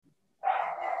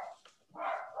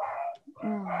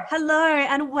Hello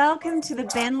and welcome to the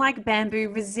Bend Like Bamboo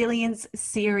Resilience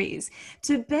series.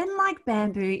 To bend like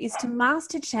bamboo is to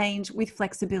master change with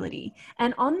flexibility.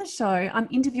 And on the show, I'm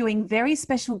interviewing very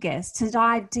special guests to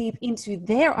dive deep into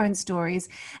their own stories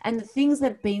and the things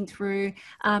they've been through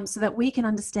so that we can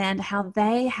understand how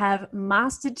they have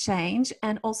mastered change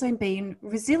and also been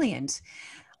resilient.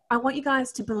 I want you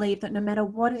guys to believe that no matter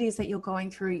what it is that you're going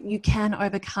through, you can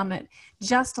overcome it.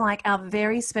 Just like our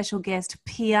very special guest,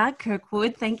 Pia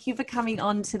Kirkwood. Thank you for coming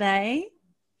on today.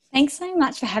 Thanks so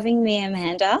much for having me,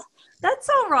 Amanda. That's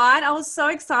all right. I was so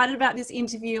excited about this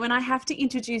interview and I have to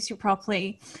introduce you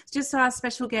properly. Just so our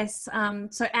special guests,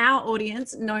 so our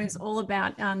audience knows all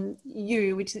about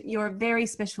you, which you're a very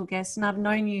special guest and I've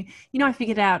known you, I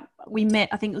figured out we met,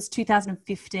 I think it was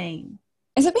 2015.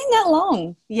 Has it been that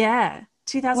long? Yeah.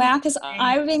 Wow, because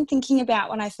I've been thinking about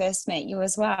when I first met you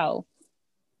as well.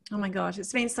 Oh my gosh,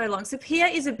 it's been so long. So Pia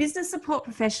is a business support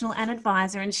professional and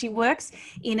advisor, and she works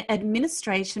in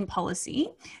administration policy,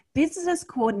 business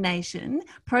coordination,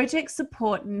 project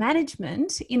support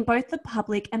management in both the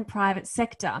public and private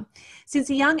sector. Since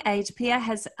a young age, Pia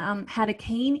has had a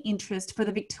keen interest for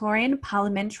the Victorian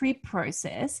parliamentary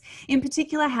process, in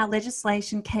particular how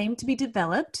legislation came to be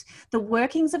developed, the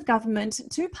workings of government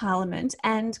to parliament,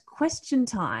 and question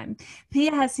time.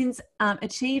 Pia has since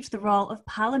achieved the role of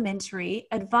parliamentary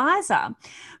advisor.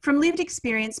 From lived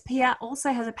experience, Pia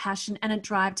also has a passion and a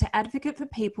drive to advocate for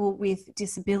people with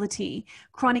disability,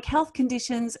 chronic health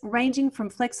conditions ranging from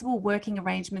flexible working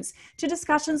arrangements to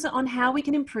discussions on how we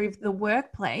can improve the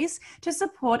workplace to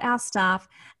support our staff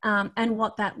and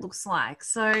what that looks like.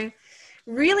 So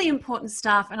really important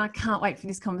stuff, and I can't wait for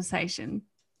this conversation.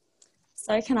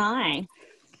 So can I.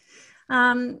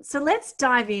 So let's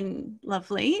dive in,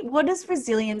 lovely. What does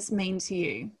resilience mean to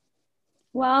you?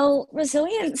 Well,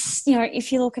 resilience,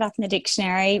 if you look it up in the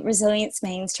dictionary, resilience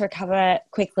means to recover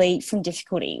quickly from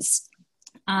difficulties.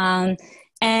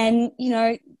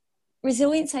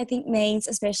 Resilience, I think, means,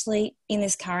 especially in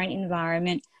this current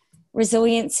environment,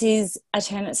 resilience is a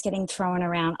term that's getting thrown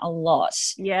around a lot.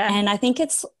 Yeah. And I think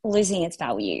it's losing its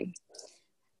value.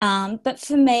 But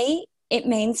for me, it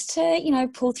means to,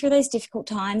 pull through those difficult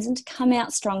times and to come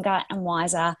out stronger and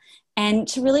wiser and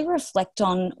to really reflect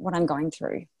on what I'm going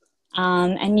through.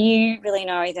 And you really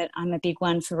know that I'm a big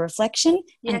one for reflection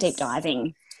and deep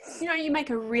diving. You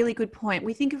make a really good point.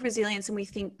 We think of resilience and we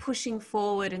think pushing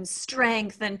forward and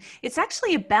strength, and it's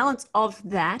actually a balance of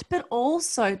that, but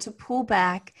also to pull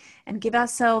back and give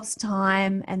ourselves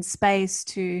time and space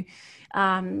to,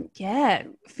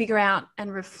 figure out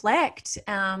and reflect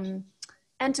and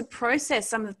to process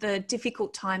some of the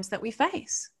difficult times that we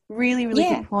face. Really, really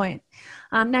good point.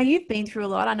 Now, you've been through a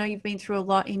lot. I know you've been through a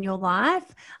lot in your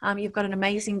life. You've got an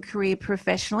amazing career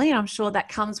professionally, and I'm sure that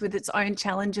comes with its own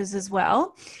challenges as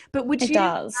well. But would you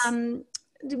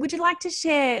like to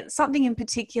share something in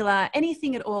particular,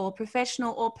 anything at all,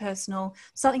 professional or personal,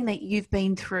 something that you've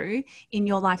been through in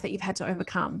your life that you've had to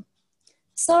overcome?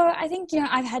 So I think,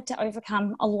 I've had to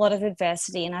overcome a lot of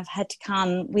adversity and I've had to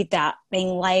come with that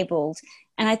being labelled.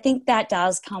 And I think that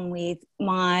does come with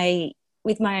my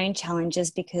own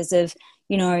challenges because of,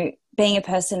 being a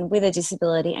person with a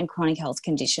disability and chronic health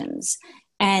conditions.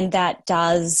 And that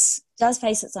does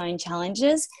face its own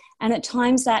challenges. And at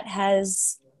times I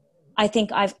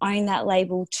think I've owned that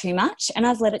label too much and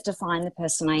I've let it define the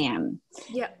person I am.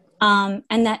 Yeah.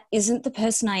 And that isn't the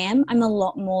person I am. I'm a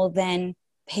lot more than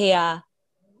Pia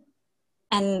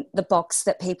and the box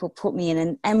that people put me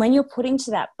in. And when you're put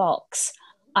into that box,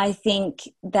 I think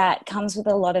that comes with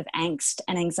a lot of angst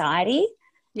and anxiety.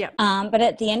 Yeah. But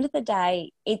at the end of the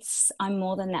day, I'm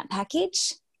more than that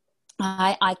package.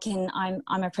 I'm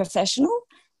a professional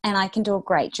and I can do a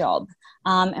great job.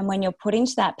 And when you're put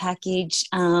into that package,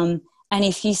 and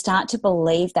if you start to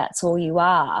believe that's all you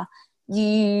are,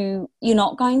 you're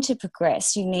not going to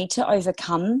progress. You need to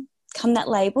overcome that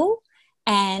label.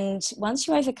 And once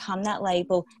you overcome that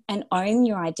label and own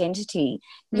your identity,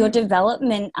 your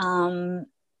development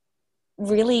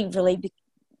really, really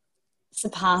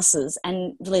surpasses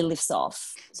and really lifts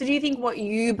off. So do you think what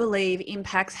you believe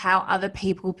impacts how other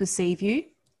people perceive you?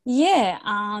 Yeah.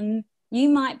 You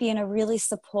might be in a really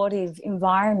supportive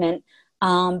environment,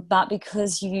 but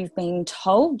because you've been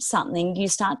told something, you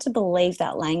start to believe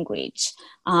that language.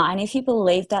 And if you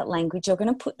believe that language, you're going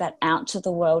to put that out to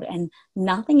the world, and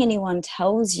nothing anyone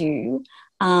tells you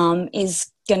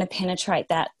is going to penetrate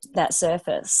that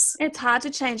surface. It's hard to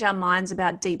change our minds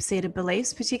about deep-seated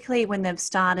beliefs, particularly when they've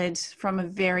started from a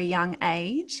very young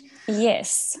age.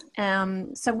 Yes.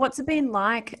 So what's it been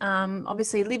like,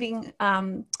 obviously living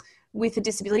with a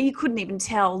disability? You couldn't even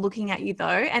tell looking at you though,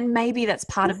 and maybe that's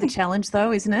part of the challenge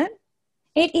though, isn't it?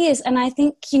 It is. And I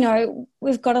think, you know,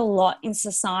 we've got a lot in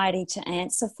society to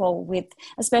answer for with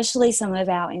especially some of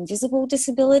our invisible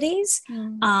disabilities,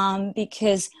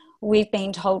 because we've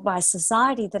been told by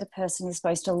society that a person is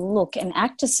supposed to look and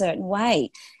act a certain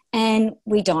way, and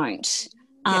we don't.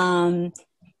 Yeah.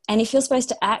 And if you're supposed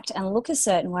to act and look a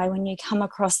certain way, when you come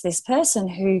across this person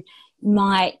who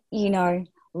might, you know,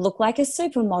 look like a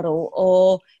supermodel,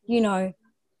 or, you know,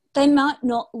 they might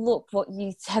not look what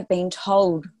you have been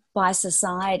told by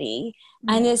society.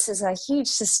 And this is a huge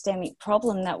systemic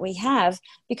problem that we have,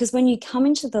 because when you come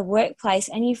into the workplace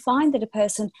and you find that a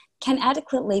person can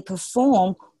adequately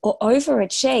perform or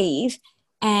overachieve,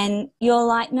 and you're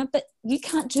like, no, but you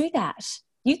can't do that.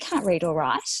 You can't read or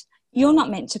write. You're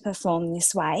not meant to perform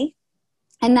this way.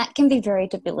 And that can be very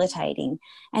debilitating.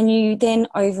 And you then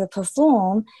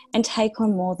overperform and take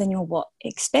on more than you're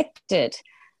expected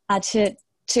to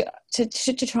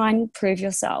try and prove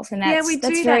yourself. And that's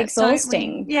very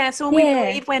exhausting. Yeah, so when we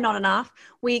believe we're not enough,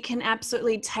 we can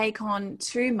absolutely take on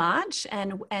too much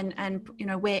and you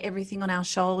know, wear everything on our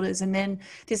shoulders, and then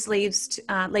this leads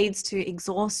to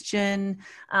exhaustion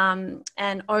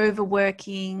and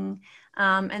overworking,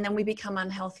 and then we become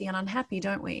unhealthy and unhappy,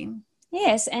 don't we?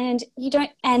 Yes, and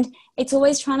it's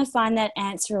always trying to find that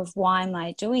answer of why am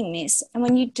I doing this? And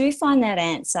when you do find that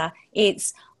answer,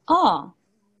 it's,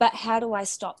 but how do I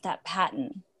stop that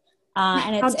pattern?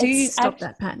 And how do you stop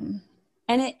that pattern?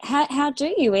 And how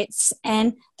do you?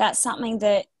 And that's something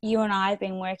that you and I have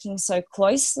been working so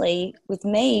closely with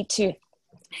me to.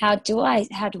 How do I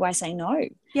say no?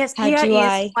 Yes, Pia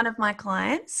is one of my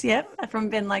clients, from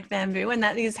Ben Like Bamboo, and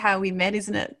that is how we met,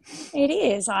 isn't it? It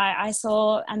is. I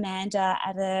saw Amanda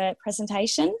at a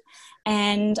presentation,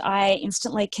 and I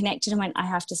instantly connected and went, I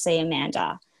have to see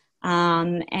Amanda.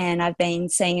 And I've been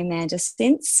seeing Amanda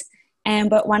since.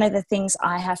 But one of the things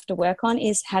I have to work on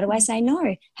is, how do I say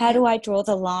no? How do I draw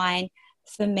the line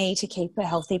for me to keep a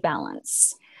healthy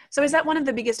balance? So is that one of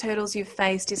the biggest hurdles you've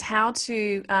faced, is how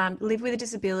to live with a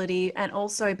disability and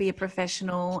also be a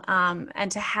professional, and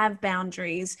to have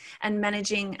boundaries, and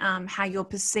managing how you're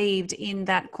perceived in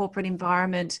that corporate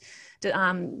environment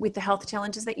with the health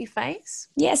challenges that you face?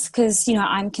 Yes, because, you know,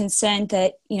 I'm concerned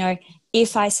that, you know,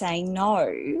 if I say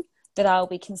no, that I'll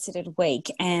be considered weak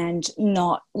and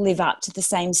not live up to the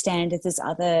same standards as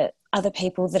other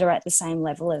people that are at the same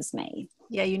level as me.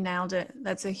 Yeah, you nailed it.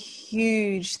 That's a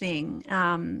huge thing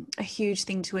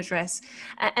to address.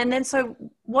 And then, so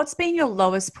what's been your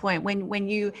lowest point when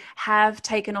you have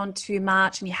taken on too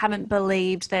much and you haven't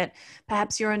believed that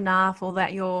perhaps you're enough, or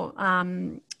that you're,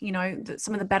 you know,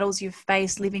 some of the battles you've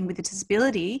faced living with a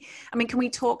disability? I mean, can we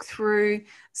talk through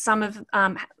some of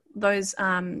those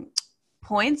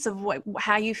points of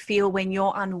how you feel when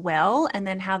you're unwell, and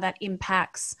then how that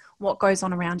impacts what goes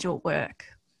on around your work?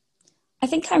 I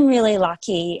think I'm really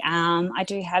lucky. I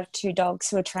do have 2 dogs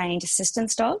who are trained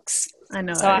assistance dogs. I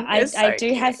know. So I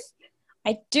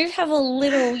do have a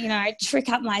little, you know, trick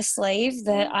up my sleeve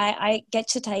that I get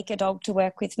to take a dog to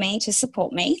work with me to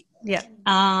support me. Yeah.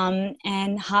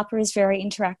 And Harper is very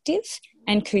interactive,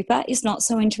 and Cooper is not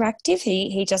so interactive.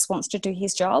 He just wants to do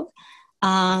his job.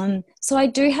 So I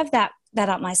do have that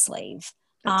up my sleeve.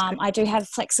 I do have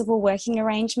flexible working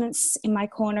arrangements in my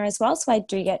corner as well, so I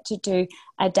do get to do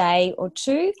a day or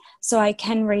 2, so I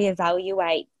can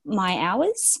reevaluate my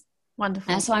hours.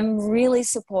 Wonderful. So I'm really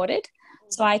supported.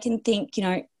 So I can think, you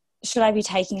know, should I be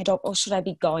taking a dog or should I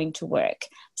be going to work?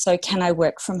 So can I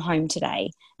work from home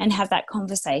today? And have that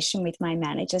conversation with my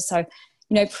manager. So,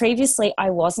 you know, previously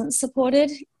I wasn't supported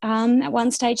at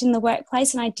one stage in the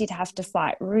workplace, and I did have to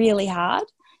fight really hard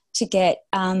to get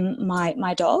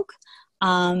my dog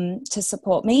to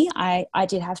support me. I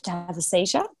did have to have a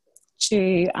seizure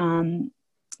to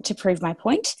prove my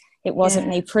point. It wasn't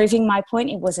me proving my point.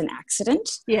 It was an accident.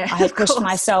 Yeah, I had pushed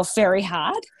myself very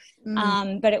hard,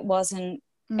 but it wasn't.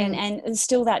 And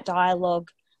still that dialogue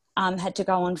had to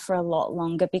go on for a lot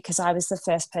longer, because I was the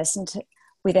first person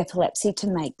with epilepsy to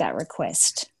make that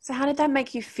request. So how did that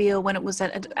make you feel when it was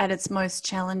at its most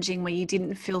challenging, where you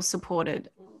didn't feel supported?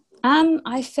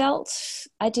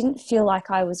 I didn't feel like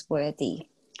I was worthy.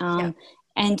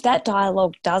 And that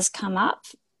dialogue does come up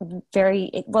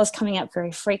it was coming up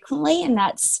very frequently. And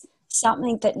that's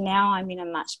something that now I'm in a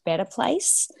much better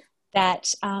place,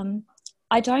 that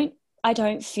I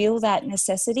don't feel that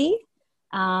necessity.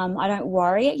 I don't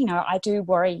worry. You know, I do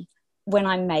worry when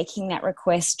I'm making that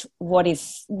request, what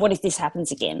if this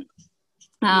happens again?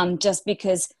 Just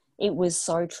because it was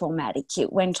so traumatic.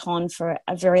 It went on for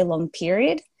a very long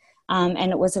period.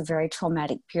 And it was a very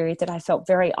traumatic period that I felt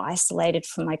very isolated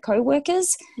from my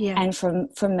co-workers and from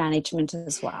management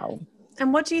as well.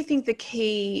 And what do you think the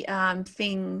key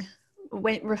thing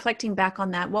when reflecting back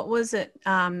on that, what was it?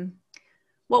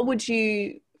 What would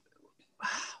you?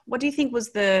 What do you think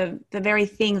was the very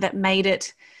thing that made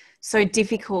it so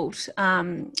difficult?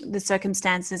 The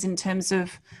circumstances in terms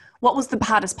of what was the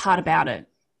hardest part about it?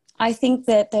 I think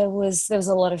that there was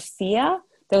a lot of fear.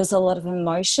 There was a lot of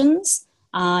emotions.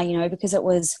 Because it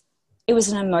was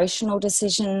an emotional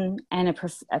decision and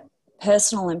a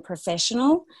personal and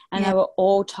professional, and they were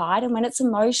all tied. And when it's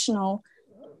emotional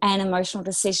and emotional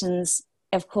decisions,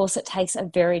 of course, it takes a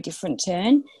very different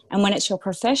turn. And when it's your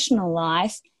professional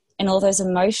life and all those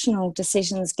emotional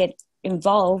decisions get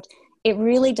involved, it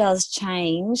really does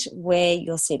change where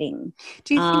you're sitting.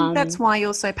 Do you think that's why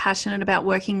you're so passionate about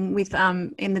working with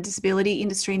in the disability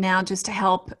industry now, just to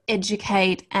help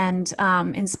educate and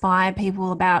inspire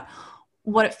people about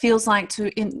what it feels like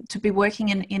to be working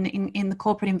in the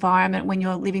corporate environment when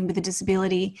you're living with a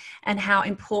disability, and how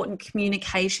important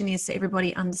communication is so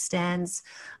everybody understands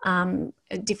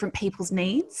different people's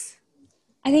needs?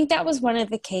 I think that was one of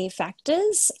the key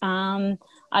factors.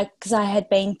 Because I had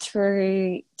been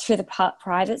through the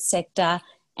private sector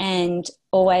and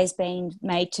always been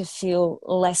made to feel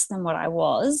less than what I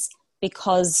was,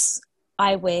 because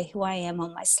I wear who I am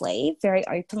on my sleeve very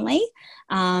openly.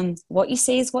 What you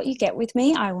see is what you get with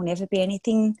me. I will never be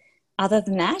anything other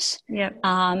than that. Yep.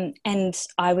 And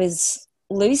I was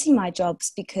losing my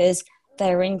jobs because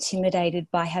they were intimidated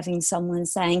by having someone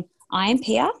saying, I am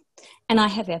Pia and I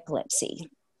have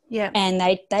epilepsy. Yeah. And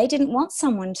they didn't want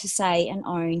someone to say and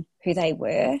own who they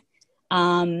were.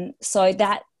 And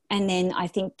then I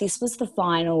think this was the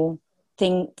final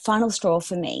straw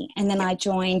for me. And then I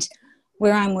joined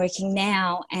where I'm working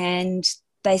now, and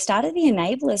they started the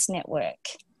Enablers Network.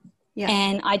 Yeah.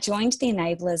 And I joined the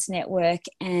Enablers Network,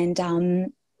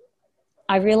 and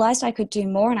I realised I could do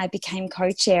more, and I became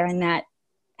co-chair, and that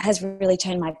has really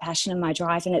turned my passion and my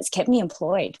drive, and it's kept me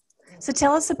employed. So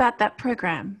tell us about that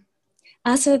program.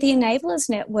 So the Enablers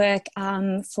Network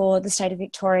for the state of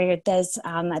Victoria, there's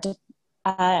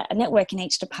a network in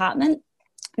each department.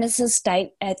 And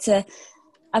it's a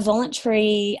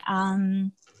voluntary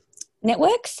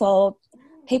network for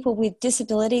people with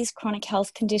disabilities, chronic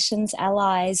health conditions,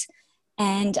 allies,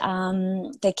 and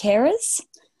their carers.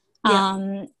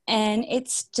 Yeah. And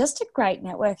it's just a great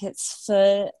network. It's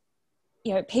for,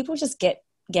 people just get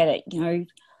it,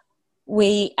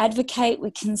 We advocate,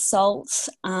 we consult,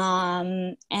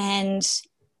 and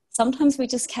sometimes we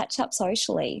just catch up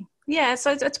socially. Yeah,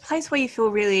 so it's a place where you feel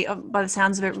really, by the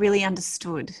sounds of it, really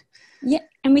understood. Yeah,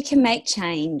 and we can make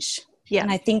change. Yeah.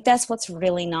 And I think that's what's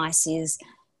really nice is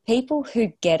people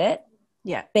who get it,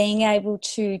 being able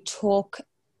to talk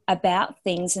about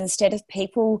things instead of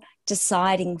people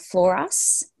deciding for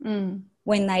us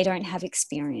when they don't have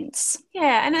experience.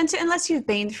 Yeah, and unless you've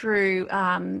been through,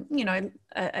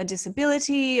 a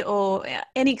disability or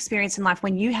any experience in life,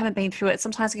 when you haven't been through it,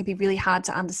 sometimes it can be really hard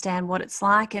to understand what it's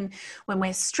like. And when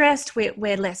we're stressed,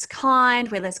 we're less kind,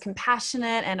 we're less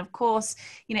compassionate. And of course,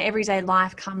 everyday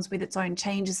life comes with its own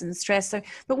changes and stress. So,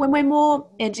 but when we're more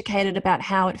educated about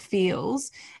how it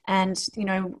feels, and,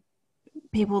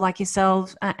 people like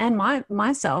yourself and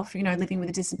myself, living with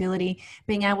a disability,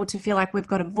 being able to feel like we've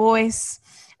got a voice,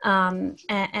 and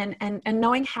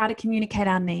knowing how to communicate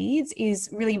our needs is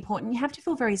really important. You have to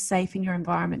feel very safe in your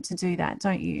environment to do that,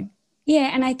 don't you? Yeah,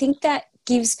 and I think that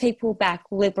gives people back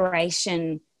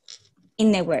liberation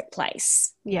in their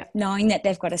workplace. Yeah. Knowing that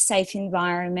they've got a safe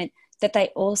environment, that they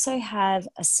also have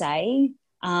a say,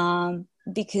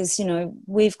 because,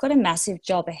 we've got a massive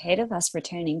job ahead of us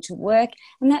returning to work,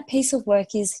 and that piece of work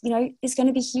is going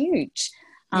to be huge.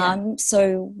 Yeah.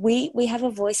 So we have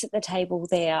a voice at the table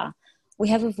there. We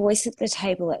have a voice at the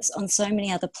table that's on so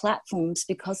many other platforms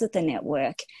because of the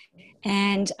network.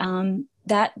 And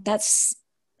that's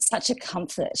such a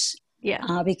comfort.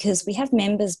 Yeah. Because we have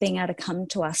members being able to come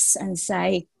to us and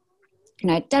say,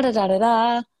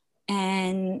 da-da-da-da-da,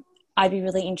 and I'd be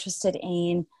really interested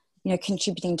in,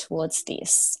 contributing towards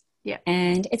this. Yeah.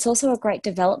 And it's also a great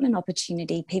development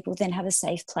opportunity. People then have a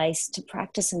safe place to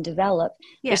practice and develop,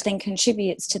 which then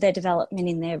contributes to their development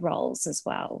in their roles as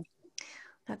well.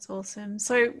 That's awesome.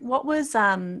 So what was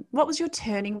your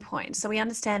turning point? So we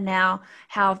understand now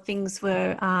how things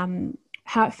were,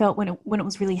 how it felt when it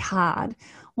was really hard.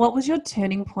 What was your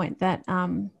turning point that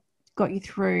got you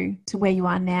through to where you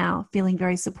are now, feeling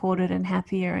very supported and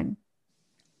happier? And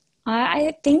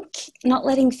I think not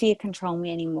letting fear control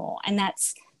me anymore. And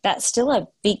that's still a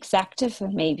big factor for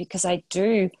me, because I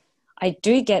do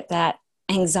get that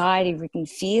anxiety-ridden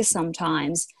fear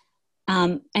sometimes,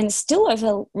 and still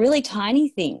over really tiny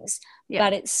things,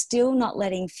 but it's still not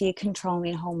letting fear control me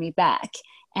and hold me back,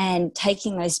 and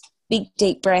taking those big,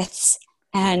 deep breaths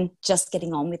and just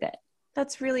getting on with it.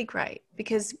 That's really great,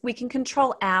 because we can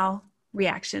control our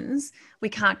reactions. We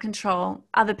can't control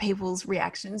other people's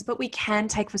reactions, but we can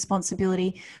take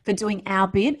responsibility for doing our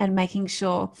bit and making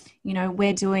sure,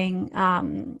 we're doing,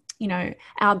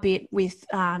 our bit with,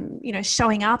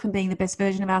 showing up and being the best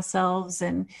version of ourselves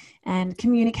and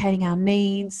communicating our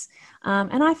needs.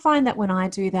 And I find that when I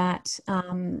do that,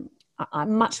 I'm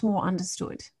much more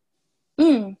understood.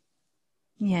 Mm.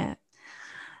 Yeah.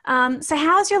 So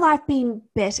how has your life been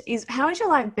better? How is your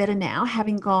life better now,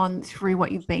 having gone through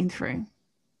what you've been through?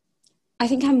 I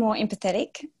think I'm more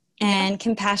empathetic and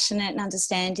compassionate and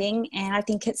understanding, and I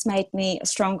think it's made me a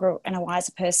stronger and a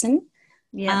wiser person.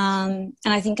 Yeah. And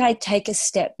I think I take a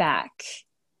step back.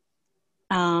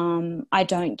 I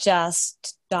don't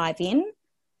just dive in.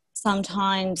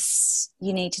 Sometimes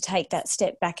you need to take that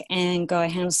step back and go,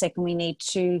 hang on a second, we need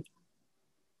to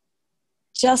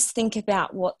just think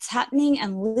about what's happening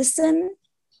and listen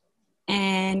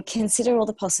and consider all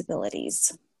the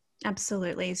possibilities.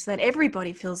 Absolutely. So that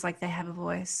everybody feels like they have a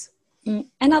voice. And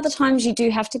other times you do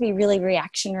have to be really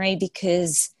reactionary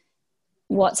because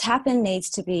what's happened needs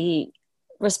to be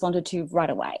responded to right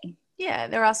away. Yeah,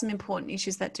 there are some important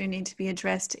issues that do need to be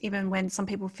addressed, even when some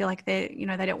people feel like they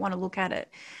don't want to look at it.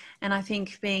 And I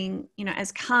think being,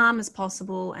 as calm as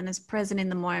possible and as present in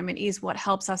the moment is what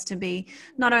helps us to be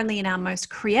not only in our most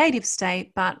creative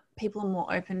state, but people are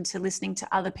more open to listening to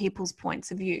other people's points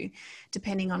of view,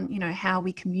 depending on, how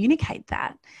we communicate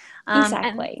that.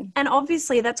 Exactly. And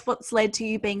obviously that's what's led to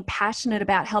you being passionate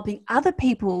about helping other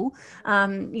people,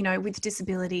 with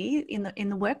disability in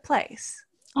the workplace.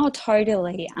 Oh,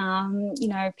 totally.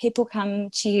 People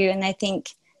come to you and they think,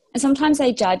 and sometimes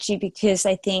they judge you because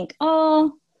they think,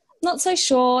 oh, not so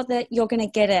sure that you're going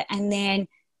to get it. And then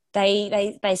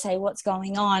they say, what's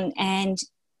going on? And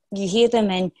you hear them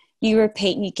and you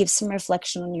repeat and you give some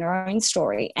reflection on your own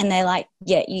story. And they're like,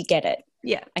 yeah, you get it.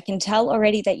 Yeah. I can tell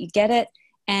already that you get it.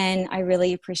 And I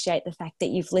really appreciate the fact that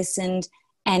you've listened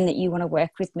and that you want to work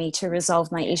with me to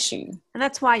resolve my issue. And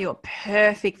that's why you're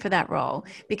perfect for that role,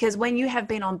 because when you have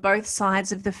been on both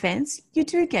sides of the fence, you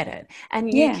do get it,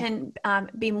 and you can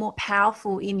be more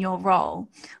powerful in your role.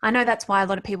 I know that's why a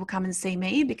lot of people come and see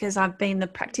me, because I've been the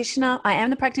practitioner, I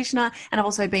am the practitioner, and I've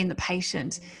also been the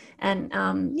patient. And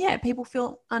people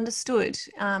feel understood.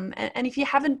 And if you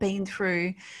haven't been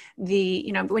through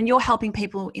when you're helping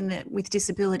people with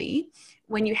disability,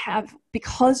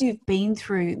 because you've been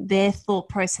through their thought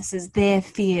processes, their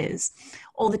fears,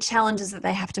 all the challenges that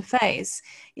they have to face,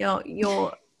 you're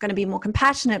going to be more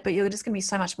compassionate, but you're just going to be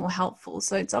so much more helpful.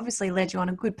 So it's obviously led you on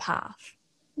a good path.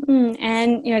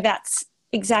 And that's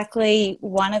exactly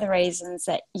one of the reasons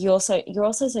that you're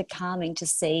also so calming to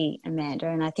see, Amanda.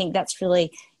 And I think that's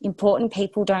really important.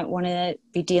 People don't want to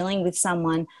be dealing with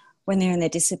someone when they're in their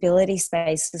disability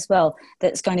space as well,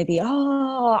 that's going to be,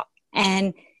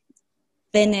 and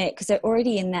then because they're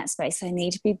already in that space, they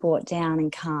need to be brought down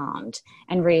and calmed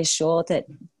and reassured that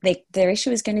their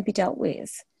issue is going to be dealt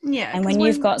with. Yeah. And when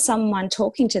you've got someone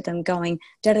talking to them going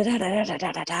da da da da da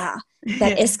da da da,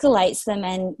 that escalates them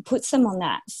and puts them on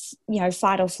that,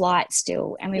 fight or flight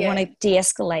still. And we want to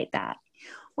de-escalate that.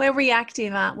 We're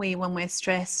reactive, aren't we, when we're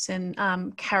stressed? And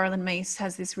Carolyn Meese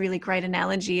has this really great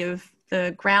analogy of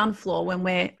the ground floor. When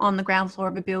we're on the ground floor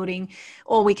of a building,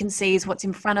 all we can see is what's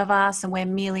in front of us, and we're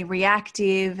merely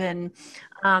reactive, and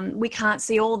we can't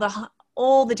see all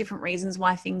the different reasons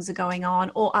why things are going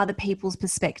on or other people's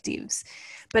perspectives.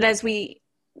 But as we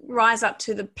rise up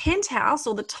to the penthouse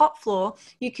or the top floor,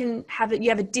 you have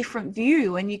a different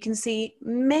view, and you can see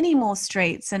many more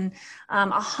streets and a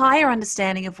higher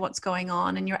understanding of what's going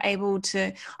on. And you're able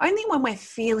to, only when we're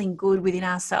feeling good within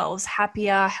ourselves,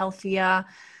 happier, healthier,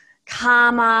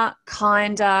 calmer,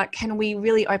 kinder, can we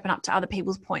really open up to other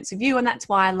people's points of view. And that's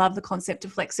why I love the concept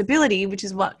of flexibility, which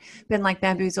is what Bend Like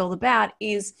Bamboo is all about,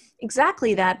 is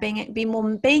exactly that, being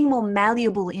more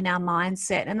malleable in our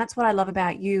mindset. And that's what I love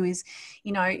about you is,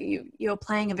 you're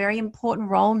playing a very important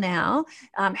role now,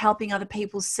 helping other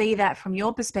people see that from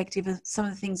your perspective of some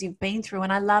of the things you've been through.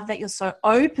 And I love that you're so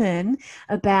open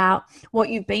about what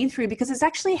you've been through, because it's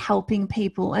actually helping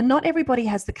people. And not everybody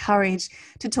has the courage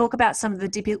to talk about some of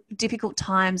the difficult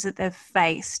times that they've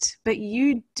faced, but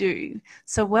you do.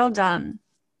 So well done.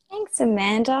 Thanks,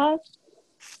 Amanda.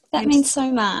 That means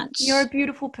so much. You're a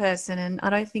beautiful person, and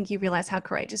I don't think you realize how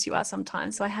courageous you are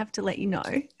sometimes, so I have to let you know.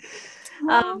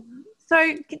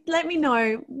 So let me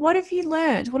know, what have you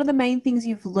learned? What are the main things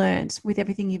you've learned with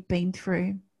everything you've been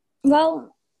through?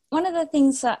 Well, one of the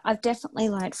things that I've definitely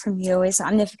learned from you is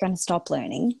I'm never going to stop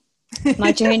learning.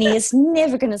 My journey is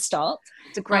never going to stop.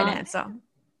 It's a great answer.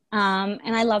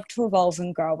 And I love to evolve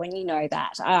and grow, and you know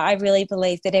that. I really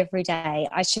believe that every day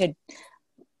I should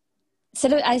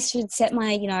set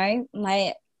my, you know,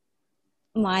 my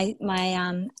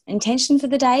intention for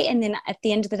the day, and then at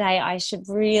the end of the day I should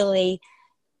really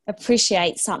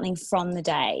appreciate something from the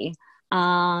day.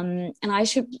 And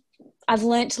I've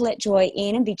learned to let joy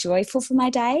in and be joyful for my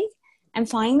day, and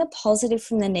finding the positive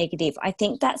from the negative. I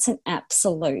think that's an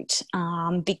absolute,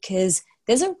 because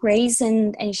there's a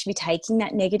reason, and you should be taking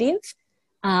that negative,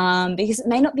 because it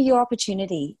may not be your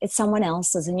opportunity, it's someone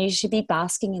else's, and you should be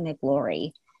basking in their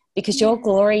glory, because your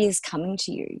glory is coming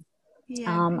to you. Yeah.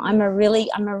 I'm a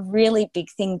really big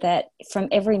thing that from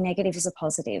every negative is a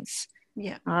positive.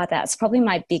 Yeah. That's probably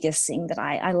my biggest thing that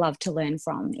I love to learn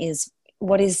from is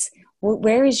where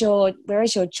is your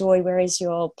joy? Where is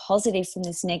your positive from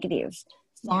this negative?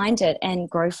 Find it and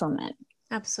grow from it.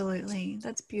 Absolutely.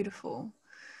 That's beautiful.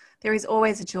 There is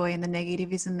always a joy in the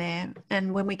negative, isn't there?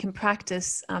 And when we can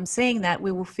practice seeing that,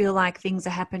 we will feel like things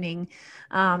are happening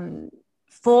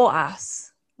for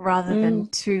us rather than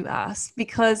to us,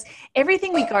 because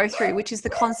everything we go through, which is the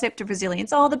concept of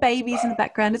resilience, the babies in the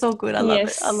background, it's all good. I love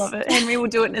it. I love it. Henry will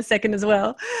do it in a second as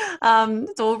well.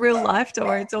 It's all real life,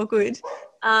 Dora. It's all good.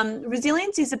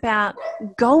 Resilience is about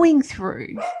going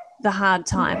through the hard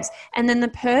times, and then the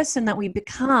person that we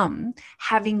become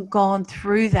having gone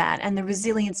through that, and the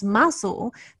resilience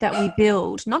muscle that we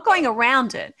build, not going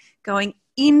around it, going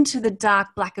into the dark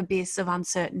black abyss of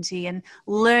uncertainty and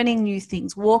learning new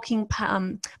things, walking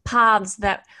paths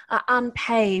that are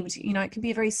unpaved. You know, it can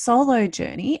be a very solo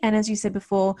journey. And as you said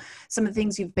before, some of the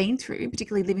things you've been through,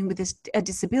 particularly living with a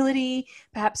disability,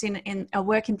 perhaps in a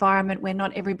work environment where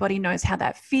not everybody knows how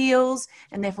that feels,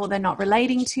 and therefore they're not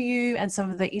relating to you, and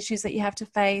some of the issues that you have to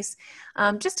face,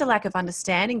 just a lack of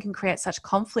understanding can create such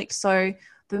conflict. So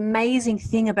the amazing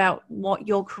thing about what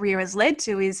your career has led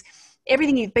to is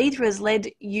everything you've been through has led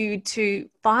you to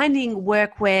finding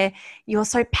work where you're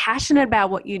so passionate about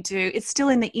what you do. It's still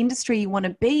in the industry you want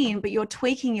to be in, but you're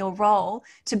tweaking your role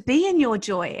to be in your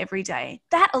joy every day.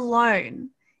 That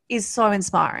alone is so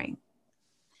inspiring.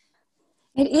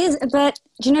 It is, but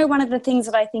do you know, one of the things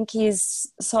that I think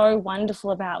is so wonderful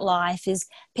about life is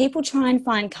people try and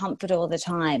find comfort all the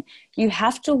time. You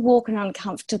have to walk an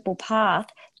uncomfortable path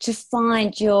to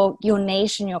find your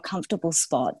niche and your comfortable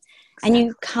spot. And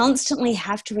you constantly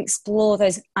have to explore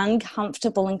those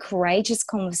uncomfortable and courageous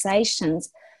conversations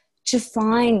to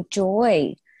find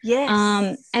joy.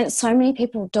 Yes. And so many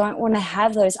people don't want to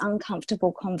have those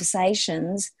uncomfortable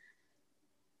conversations,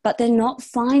 but they're not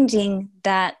finding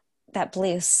that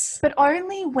bliss. But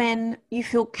only when you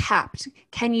feel capped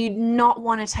can you not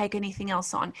want to take anything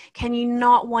else on. Can you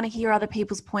not want to hear other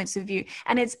people's points of view?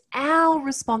 And it's our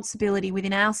responsibility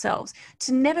within ourselves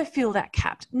to never feel that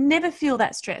capped, never feel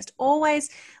that stressed. Always,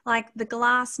 like, the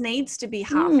glass needs to be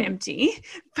half empty,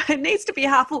 but it needs to be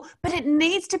half full, but it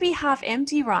needs to be half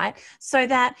empty, right? So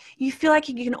that you feel like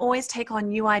you can always take on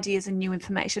new ideas and new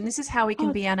information. This is how we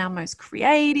can be on our most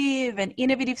creative and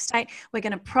innovative state. We're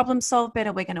going to problem solve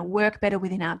better. We're going to work better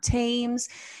within our teams.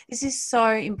 This is so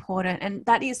important. And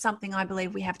that is something I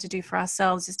believe we have to do for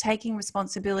ourselves, is taking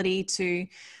responsibility to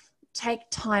take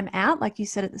time out, like you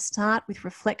said at the start, with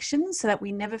reflection, so that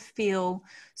we never feel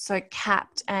so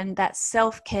capped. And that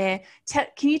self-care,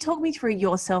 can you talk me through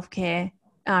your self-care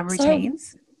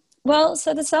routines?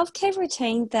 So the self-care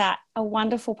routine that a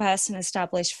wonderful person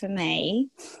established for me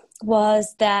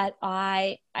was that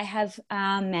I have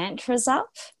mantras up.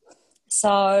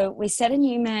 So we set a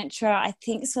new mantra. I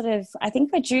think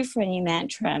we're due for a new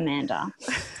mantra, Amanda.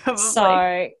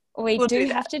 So we do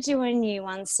have to do a new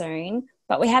one soon,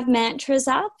 but we have mantras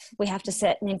up. We have to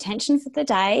set an intention for the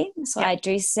day. So I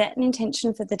do set an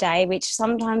intention for the day, which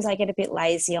sometimes I get a bit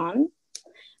lazy on.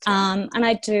 And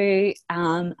I do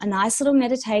a nice little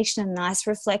meditation, a nice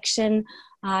reflection,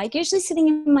 usually sitting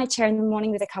in my chair in the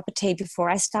morning with a cup of tea before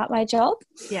I start my job.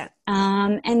 Yeah.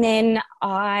 And then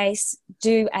I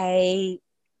do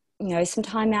some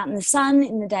time out in the sun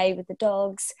in the day with the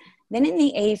dogs. Then in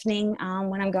the evening,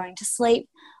 when I'm going to sleep,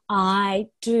 I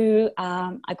do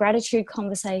a gratitude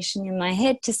conversation in my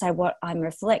head to say what I'm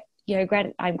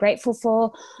I'm grateful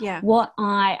for, what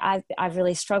I've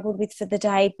really struggled with for the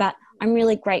day, but I'm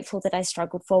really grateful that I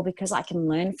struggled for, because I can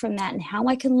learn from that and how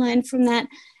I can learn from that.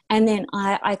 And then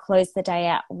I close the day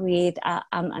out with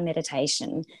a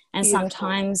meditation. And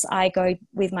sometimes I go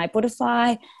with my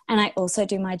Buddhify, and I also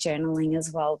do my journaling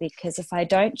as well, because if I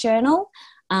don't journal,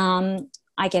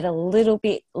 I get a little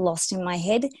bit lost in my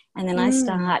head, and then I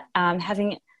start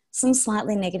having some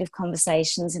slightly negative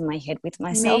conversations in my head with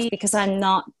myself Me because I'm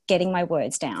not getting my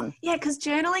words down. Yeah, because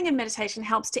journaling and meditation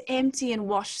helps to empty and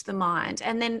wash the mind.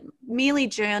 And then merely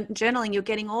journaling, you're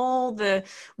getting all the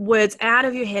words out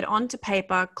of your head onto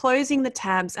paper, closing the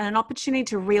tabs, and an opportunity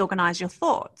to reorganize your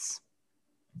thoughts.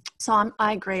 So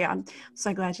I agree. I'm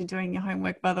so glad you're doing your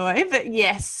homework, by the way. But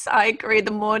yes, I agree.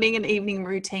 The morning and evening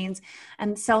routines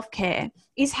and self-care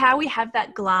is how we have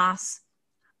that glass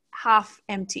half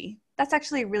empty. That's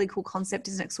actually a really cool concept,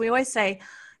 isn't it? So we always say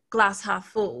glass half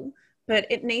full, but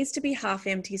it needs to be half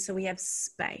empty so we have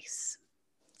space.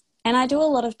 And I do a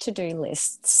lot of to-do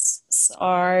lists.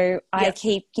 So I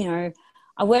keep, a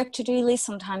work to-do list.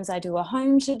 Sometimes I do a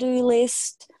home to-do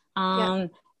list.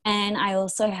 And I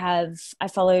also I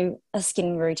follow a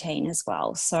skin routine as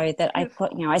well, so that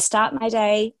I start my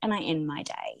day and I end my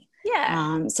day.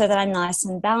 Yeah. So that I'm nice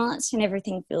and balanced and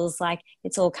everything feels like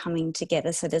it's all coming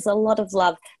together. So there's a lot of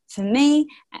love for me,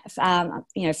 for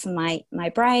my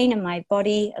brain and my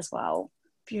body as well.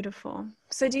 Beautiful.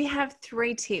 So do you have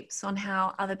 3 tips on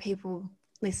how other people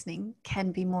listening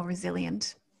can be more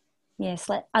resilient? Yes,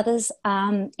 let others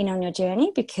in on your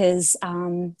journey, because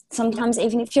sometimes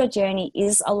even if your journey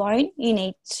is alone, you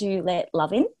need to let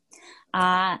love in.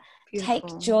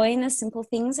 Take joy in the simple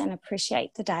things and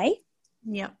appreciate the day.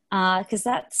 Yep. Because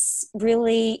that's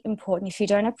really important. If you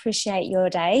don't appreciate your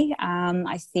day,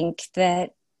 I think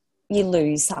that you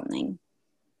lose something.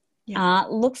 Yep.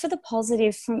 Look for the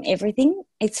positive from everything.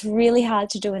 It's really hard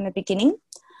to do in the beginning,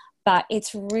 but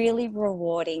it's really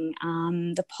rewarding.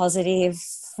 The positive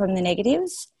from the negative,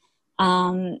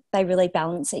 they really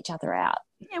balance each other out.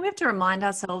 Yeah, we have to remind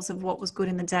ourselves of what was good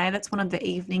in the day. That's one of the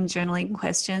evening journaling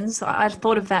questions. I've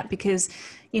thought of that because,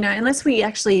 unless we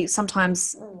actually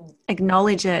sometimes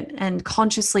acknowledge it and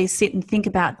consciously sit and think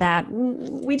about that,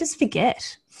 we just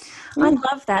forget. I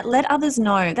love that. Let others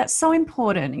know. That's so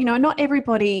important. Not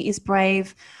everybody is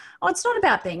brave. Oh, it's not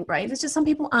about being brave. It's just some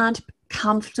people aren't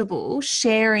comfortable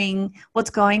sharing what's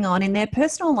going on in their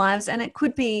personal lives. And it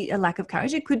could be a lack of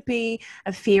courage. It could be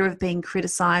a fear of being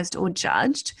criticized or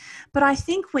judged. But I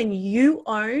think when you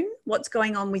own what's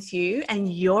going on with you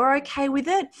and you're okay with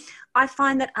it, I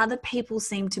find that other people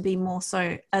seem to be more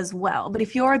so as well. But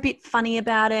if you're a bit funny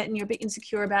about it and you're a bit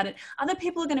insecure about it, other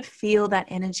people are going to feel that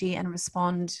energy and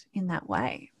respond in that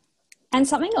way. And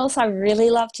something else I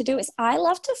really love to do is I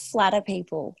love to flatter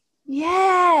people. Yes.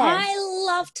 I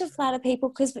love to flatter people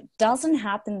because it doesn't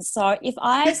happen. So if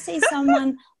I see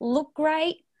someone look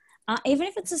great, even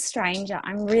if it's a stranger,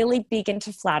 I'm really big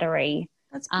into flattery.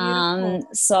 That's beautiful.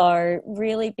 So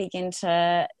really big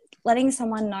into letting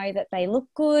someone know that they look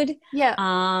good. Yeah.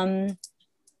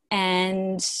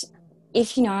 And if,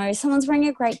 someone's wearing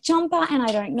a great jumper and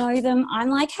I don't know them, I'm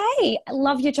like, hey, I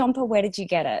love your jumper. Where did you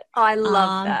get it? I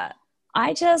love that.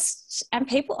 And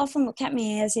people often look at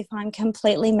me as if I'm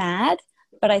completely mad,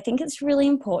 but I think it's really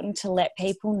important to let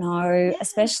people know,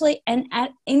 especially, and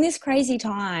in this crazy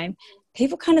time,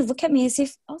 people kind of look at me as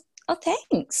if, oh,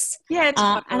 thanks. Yeah,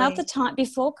 totally. And at the time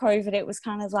before COVID, it was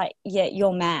kind of like, yeah,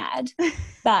 you're mad.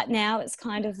 But now it's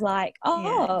kind of like,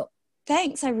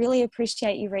 thanks. I really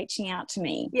appreciate you reaching out to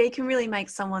me. Yeah, you can really make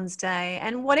someone's day.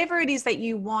 And whatever it is that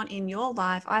you want in your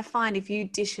life, I find if you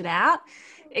dish it out,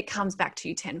 it comes back to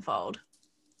you tenfold.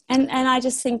 And I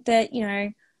just think that,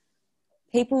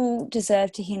 people deserve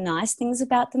to hear nice things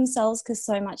about themselves because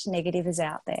so much negative is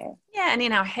out there. Yeah, and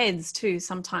in our heads too,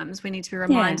 sometimes we need to be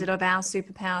reminded of our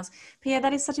superpowers. But yeah,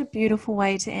 that is such a beautiful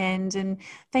way to end. And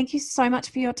thank you so much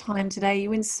for your time today.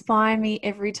 You inspire me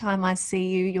every time I see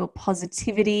you, your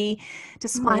positivity,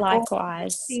 despite all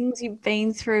the things you've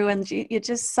been through. And you're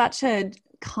just such a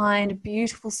kind,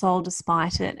 beautiful soul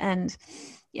despite it. And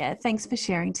yeah, thanks for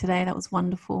sharing today. That was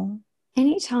wonderful.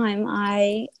 Anytime.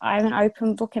 I'm an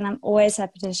open book and I'm always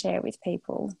happy to share with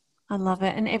people. I love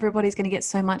it. And everybody's going to get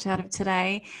so much out of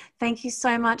today. Thank you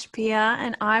so much, Pia.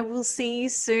 And I will see you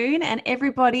soon. And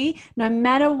everybody, no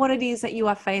matter what it is that you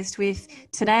are faced with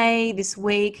today, this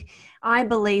week, I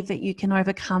believe that you can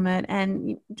overcome it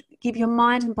and give your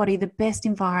mind and body the best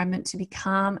environment to be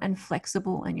calm and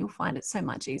flexible, and you'll find it so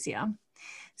much easier.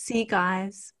 See you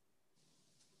guys.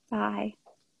 Bye.